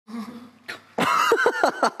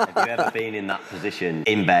Have you ever been in that position,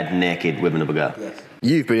 in bed, naked, with another girl? Yes.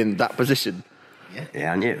 You've been in that position? Yeah.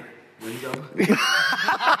 Yeah, and you?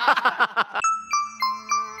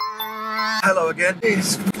 Hello again.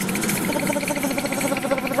 It's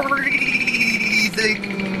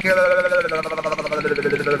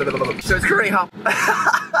so it's currently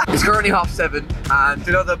it's currently 7:30, and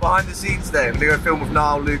you know the behind the scenes there. I'm gonna go film with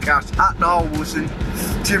Niall Lucas at Niall Wilson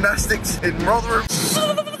Gymnastics in Rotherham.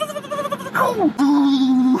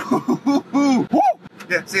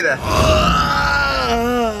 Yeah, see you there.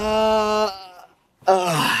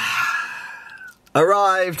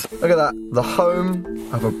 Arrived. Look at that. The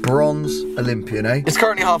home of a bronze Olympian, eh? It's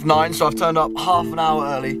currently 9:30, so I've turned up half an hour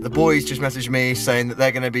early. The boys just messaged me saying that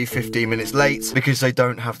they're going to be 15 minutes late because they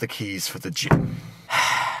don't have the keys for the gym.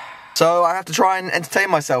 So I have to try and entertain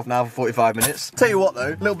myself now for 45 minutes. Tell you what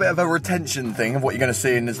though, a little bit of a retention thing of what you're going to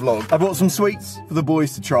see in this vlog. I bought some sweets for the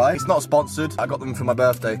boys to try. It's not sponsored. I got them for my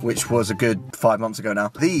birthday, which was a good 5 months ago now.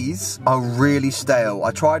 These are really stale. I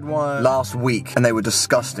tried one last week and they were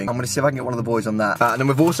disgusting. I'm going to see if I can get one of the boys on that. And then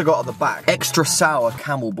we've also got at the back, extra sour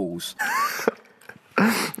camel balls.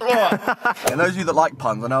 And those of you that like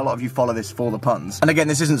puns, I know a lot of you follow this for the puns. And again,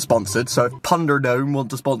 this isn't sponsored, so if Punderdome want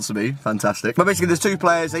to sponsor me, fantastic. But basically, there's two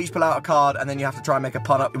players, they each pull out a card, and then you have to try and make a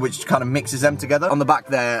pun up, which kind of mixes them together. On the back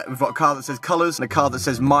there, we've got a card that says colours, and a card that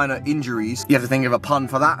says minor injuries. You have to think of a pun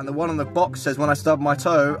for that, and the one on the box says, when I stub my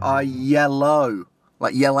toe, I yellow.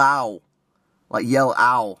 Like yellow. Like yell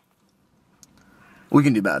ow. We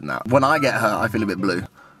can do better than that. When I get hurt, I feel a bit blue.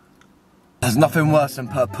 There's nothing worse than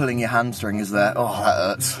pulling your hamstring, is there? Oh, that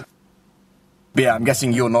hurts. But yeah, I'm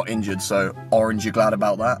guessing you're not injured, so Orange, you're glad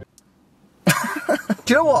about that?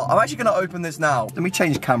 Do you know what? I'm actually going to open this now. Let me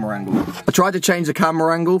change camera angle. I tried to change the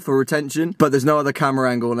camera angle for retention, but there's no other camera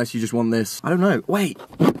angle unless you just want this. I don't know. Wait.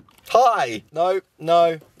 Hi. No,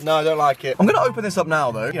 I don't like it. I'm going to open this up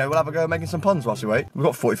now, though. You know, we'll have a go at making some puns whilst we wait. We've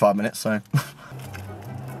got 45 minutes, so...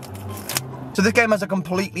 So this game has a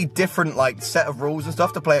completely different, like, set of rules and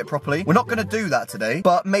stuff to play it properly. We're not going to do that today,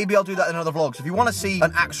 but maybe I'll do that in another vlog. So if you want to see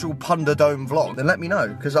an actual Punderdome vlog, then let me know,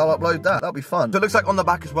 because I'll upload that. That'll be fun. So it looks like on the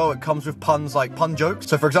back as well, it comes with puns, like pun jokes.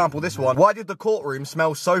 So for example, this one, why did the courtroom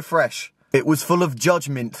smell so fresh? It was full of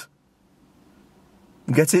judgment.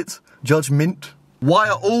 Get it? Judgment. Why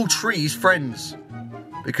are all trees friends?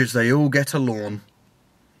 Because they all get along.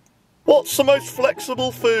 What's the most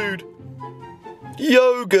flexible food?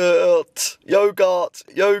 Yogurt.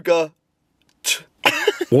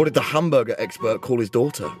 What did the hamburger expert call his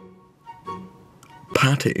daughter?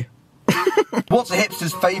 Patty. What's a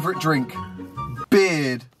hipster's favourite drink?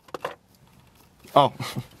 Beard. Oh.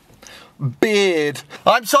 Beard.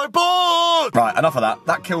 I'm so bored! Right, enough of that.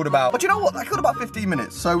 That killed about... But you know what? That killed about 15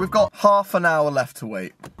 minutes. So we've got half an hour left to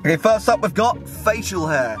wait. Okay, first up we've got facial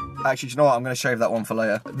hair. Actually, do you know what? I'm going to shave that one for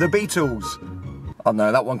later. The Beatles. Oh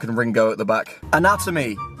no, that one can ring go at the back.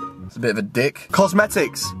 Anatomy. It's a bit of a dick.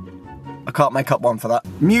 Cosmetics. I can't make up one for that.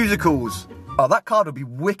 Musicals. Oh, that card would be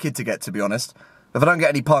wicked to get, to be honest. If I don't get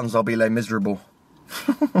any puns, I'll be like miserable.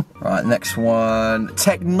 Right, next one.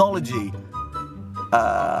 Technology.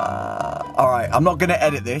 Alright, I'm not going to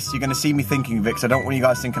edit this. You're going to see me thinking of it, because I don't want you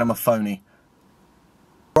guys thinking I'm a phony.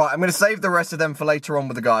 Right, I'm going to save the rest of them for later on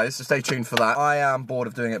with the guys, so stay tuned for that. I am bored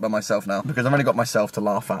of doing it by myself now, because I've only got myself to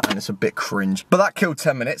laugh at, and it's a bit cringe. But that killed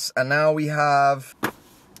 10 minutes, and now we have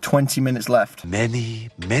 20 minutes left. Many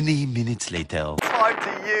minutes later. How do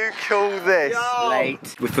you kill this? Yo.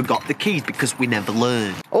 Late. We forgot the keys because we never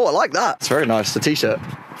learned. Oh, I like that. It's very nice, the t-shirt.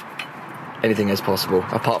 Anything is possible,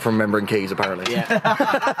 apart from remembering keys, apparently. Yeah.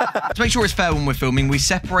 To make sure it's fair when we're filming, we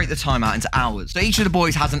separate the time out into hours. So each of the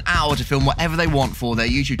boys has an hour to film whatever they want for their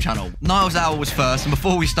YouTube channel. Niall's hour was first, and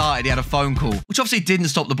before we started, he had a phone call, which obviously didn't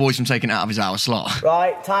stop the boys from taking it out of his hour slot.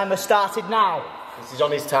 Right, timer started now. This is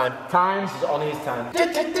on his time. Times is on his time.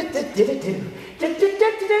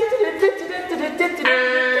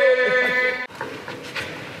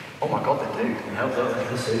 Oh my god, they do. Help them.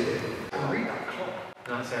 Read that clock.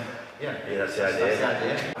 No, that's it. Yeah, that's the idea. That's the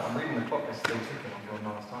idea. I'm reading the clock, it's still ticking on your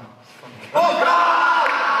Niall's time. It's funny. Oh God!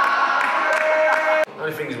 How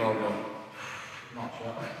many fingers have I got? Not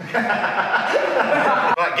sure.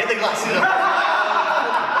 Right, get the glasses on.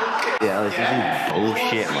 Yeah, this isn't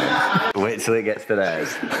bullshit, man. Wait till it gets to theirs.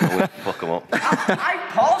 We'll fuck them up. I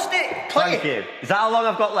paused it. Play Thank you. Is that how long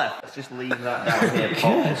I've got left? Let's just leave that down here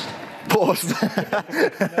paused. Paused.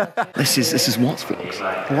 This is Watts vlogs.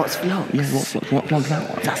 Watts vlog? Yeah, Watts vlog. What vlog's that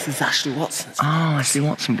one? That's Ashley Watson's. Oh, Ashley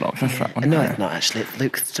Watson vlog. That's that one. No, it's not actually. It's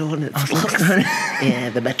Luke Stone. It's Luke Stone. Yeah,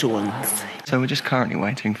 the better ones. So we're just currently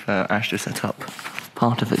waiting for Ash to set up.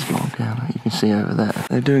 part of this vlog, yeah, you can see over there.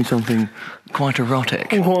 They're doing something quite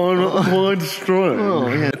erotic. Why destroy it? Oh,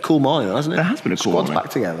 yeah. A cool morning, hasn't it? It has been a cool Squad's morning.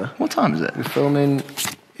 back together. What time is it? We're filming.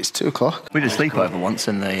 It's 2 o'clock. We did a sleepover once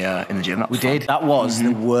in the gym. That was fun. That was the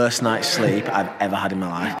worst night's sleep I've ever had in my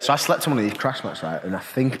life. So I slept on one of these crash mats, right? And I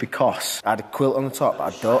think because I had a quilt on the top, I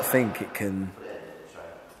don't think it can.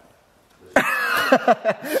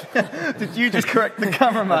 Did you just correct the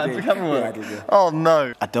cameraman? The cameraman? Yeah, I did, yeah. Oh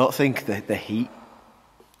no. I don't think the heat.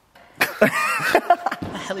 What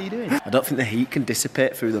the hell are you doing? I don't think the heat can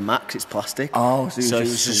dissipate through the mat 'cause it's plastic. Oh, so it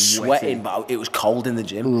was just sweating, but it was cold in the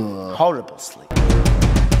gym. Ugh. Horrible sleep.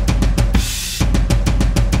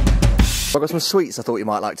 I've got some sweets I thought you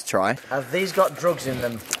might like to try. Have these got drugs in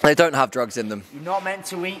them? They don't have drugs in them. You're not meant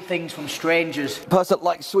to eat things from strangers. The person that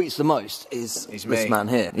likes sweets the most is It's this me. man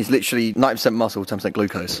here. He's literally 90% muscle, 10%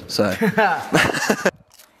 glucose, so...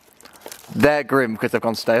 They're grim because they've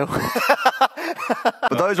gone stale.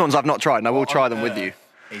 But those ones I've not tried, and I will try them with you.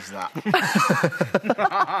 Is that?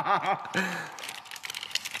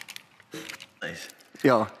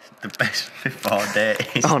 Yeah. The best before date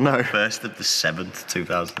is Oh, no. 1st of the 7th,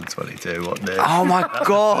 2022. What day? Oh my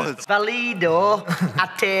god! Valido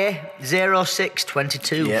ate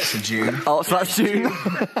 0622. Yeah, it's a June. Oh, so that's June.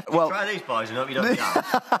 Well, Try these boys and hope you don't die.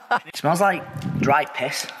 It smells like dry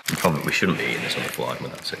piss. Probably we shouldn't be eating this on the vlog,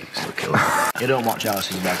 but that's it. It's still killing. You don't watch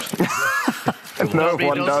Alice's Vlogs. no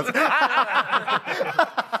one does.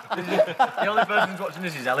 The only person who's watching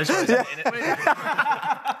this is Alice. Yeah.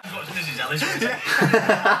 Watching this is Alice.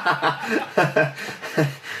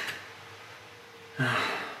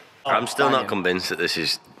 I'm still not convinced that this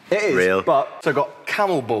is It is, real. but so I've got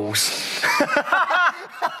camel balls.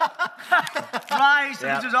 Right, so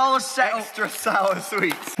this is all a setup. Extra sour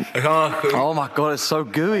sweets. Oh my god, it's so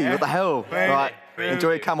gooey. What the hell? Right,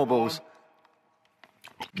 enjoy your camel balls.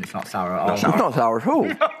 It's not sour at all. It's not sour at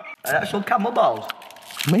all. Actual camel balls.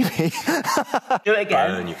 Maybe. Do it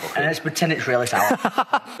again, Burn, you fucker. and let's pretend it's really sour.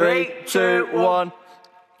 3, 2, 1.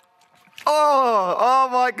 Oh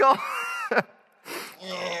my god.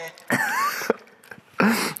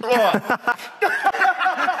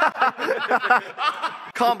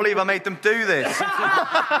 Can't believe I made them do this.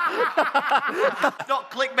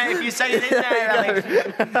 Not clickbait if you say it in there, Alex.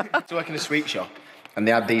 I used to work in a sweet shop, and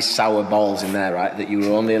they had these sour balls in there, right? That you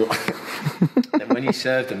were only. And when you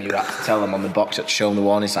served them, you had to tell them on the box that show them the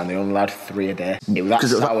warning sign. They only allowed 3 a day. It was that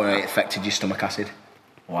sour, it affected your stomach acid.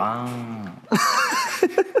 Wow.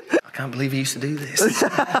 I can't believe he used to do this.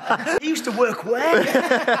 He used to work where?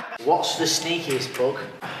 What's the sneakiest bug?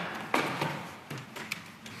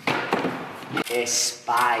 A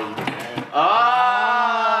spider.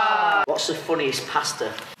 Ah! What's the funniest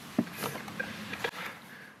pasta?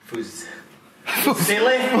 Fuzz.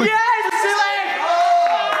 Silly. Yes, silly!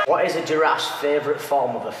 Oh! What is a giraffe's favourite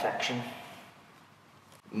form of affection?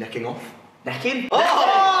 Necking off. Necking? Oh!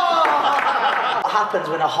 What happens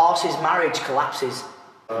when a horse's marriage collapses?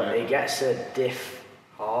 He gets a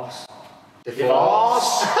horse.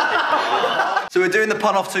 Divorce. So we're doing the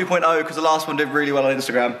pun off 2.0 because the last one did really well on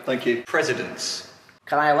Instagram. Thank you. Presidents.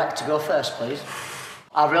 Can I elect to go first, please?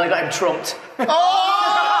 I've really got him trumped. You're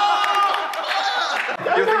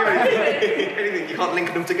thinking of anything, you can't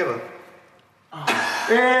link them together.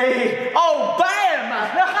 Hey! Oh, bam!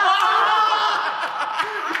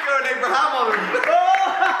 You're going Abraham on them.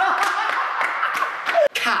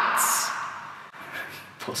 Cats.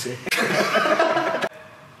 Pussy.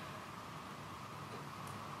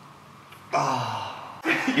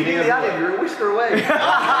 You need the addy, you're a whisker away.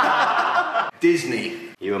 Disney.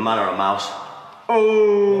 You a man or a mouse?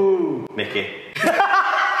 Oh. Mickey.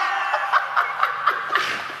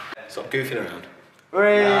 Stop goofing around.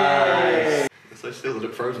 Nice. So still, they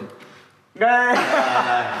look frozen.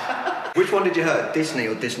 Which one did you hurt? Disney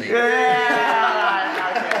or Disney? You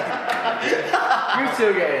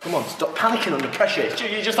two get it. Come on, stop panicking under pressure.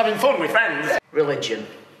 You're just having fun with friends. Religion.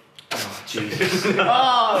 Jesus.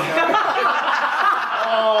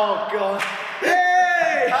 Oh god.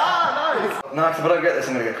 Hey! Ah, nice. No, if I don't get this,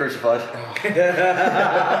 I'm gonna get crucified. I'm gonna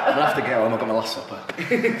have to go. I've got my last supper.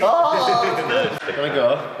 Gonna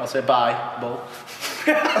go. I'll say bye, Bull.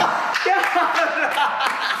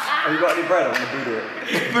 Have you got any bread? I'm gonna voodoo it.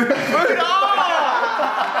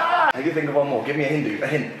 Maybe think of one more. Give me a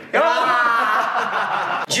hint.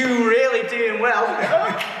 You really doing well.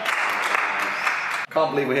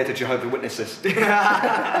 Can't believe we're here to Jehovah's Witness this.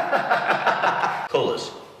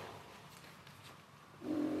 Colours.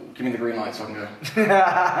 Give me the green light so I can go.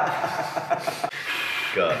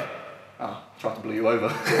 Go. Oh, tried to blow you over.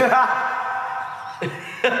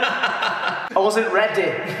 I wasn't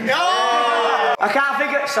ready. I can't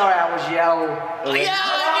think of. Sorry, I was yellow.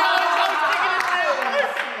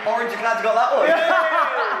 Orange, you glad you got that one?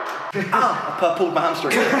 I pulled my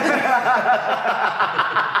hamstring.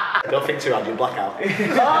 Don't think too hard, you'll black out.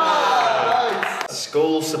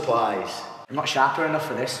 School supplies. I'm not sharper enough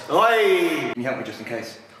for this. Oi! Can you help me just in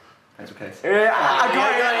case? Pencil case. Yeah, I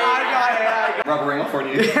got it. Rub a ring off on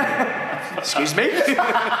you. Excuse me? Beg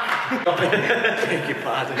your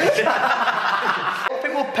pardon. I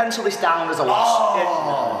think we'll pencil this down as a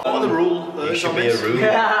loss. What are the rules? You should be a rule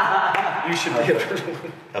You should be a rule.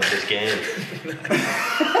 of this game. You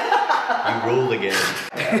rule the game.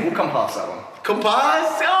 We'll come past that one.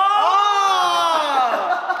 Compass!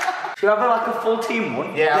 Should we have like a full team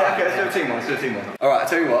one? Yeah, okay, let's do a team one. Alright, I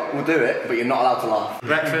tell you what, we'll do it, but you're not allowed to laugh.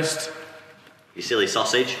 Breakfast. You silly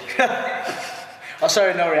sausage. Oh,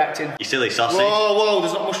 sorry, no reacting. You silly sausage. Whoa,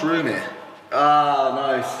 there's not much room here. Ah,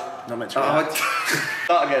 nice. Not meant to react.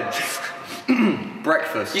 Start again.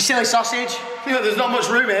 Breakfast. You silly sausage. Yeah, there's not much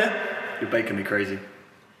room here. You're baking me crazy.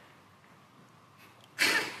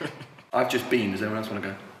 I've just been. Does anyone else want to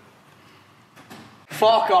go?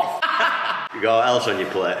 Fuck off. You got what else on your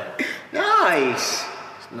plate? Nice.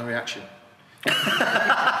 No reaction.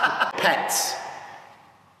 Pets.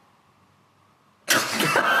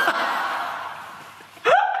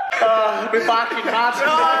 We're barking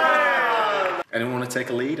hard. Anyone want to take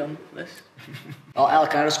a lead on this? Oh, El,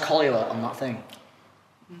 can I just call you on that thing?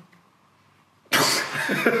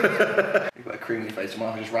 You've got a cream in your face, you might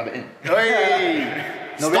as well just rub it in. Hey!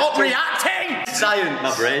 Stop reacting! Science!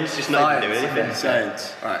 My brain's just not even doing anything.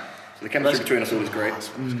 Science. Right, so the chemistry between us all is great. It's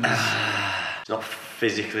not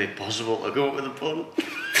physically possible to go up with a pun.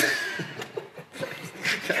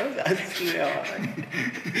 That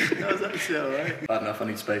was actually alright. Bad enough, I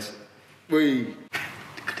need space. We You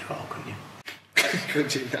could do it all, couldn't you?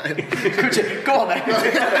 could you nine? Could you? Go on then.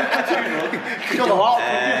 Come on.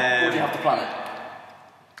 Or do you have to plan it?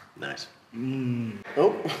 Nice.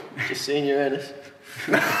 Oh, just seeing your anus.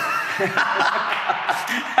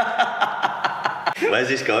 Where's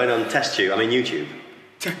this going on test tube? I mean YouTube.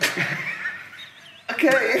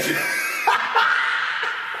 Okay.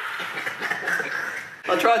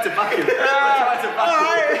 I tried to back him.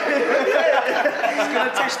 He's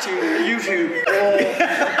gonna test you. YouTube.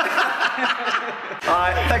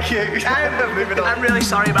 Alright, thank you. I'm really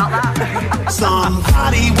sorry about that.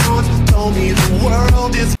 Somebody once told me the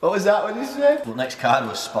world is. What was that one you said? Well, next card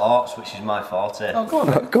was sports, which is my forte. Oh, go on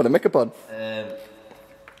then. Go on, make a pun.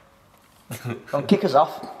 Don't kick us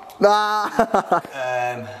off.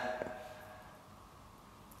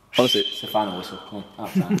 Honestly, It's the final whistle. Come on.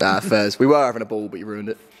 nah, fairs. We were having a ball, but you ruined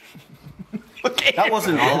it. That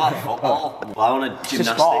wasn't all about football. Well, I want a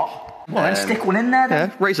gymnastic. Well, then stick one in there then.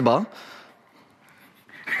 Yeah, raise the bar.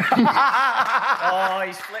 Oh,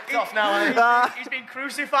 he's flipped off now. He's been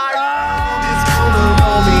crucified. I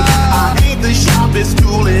ain't the sharpest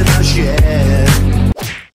tool in the shed.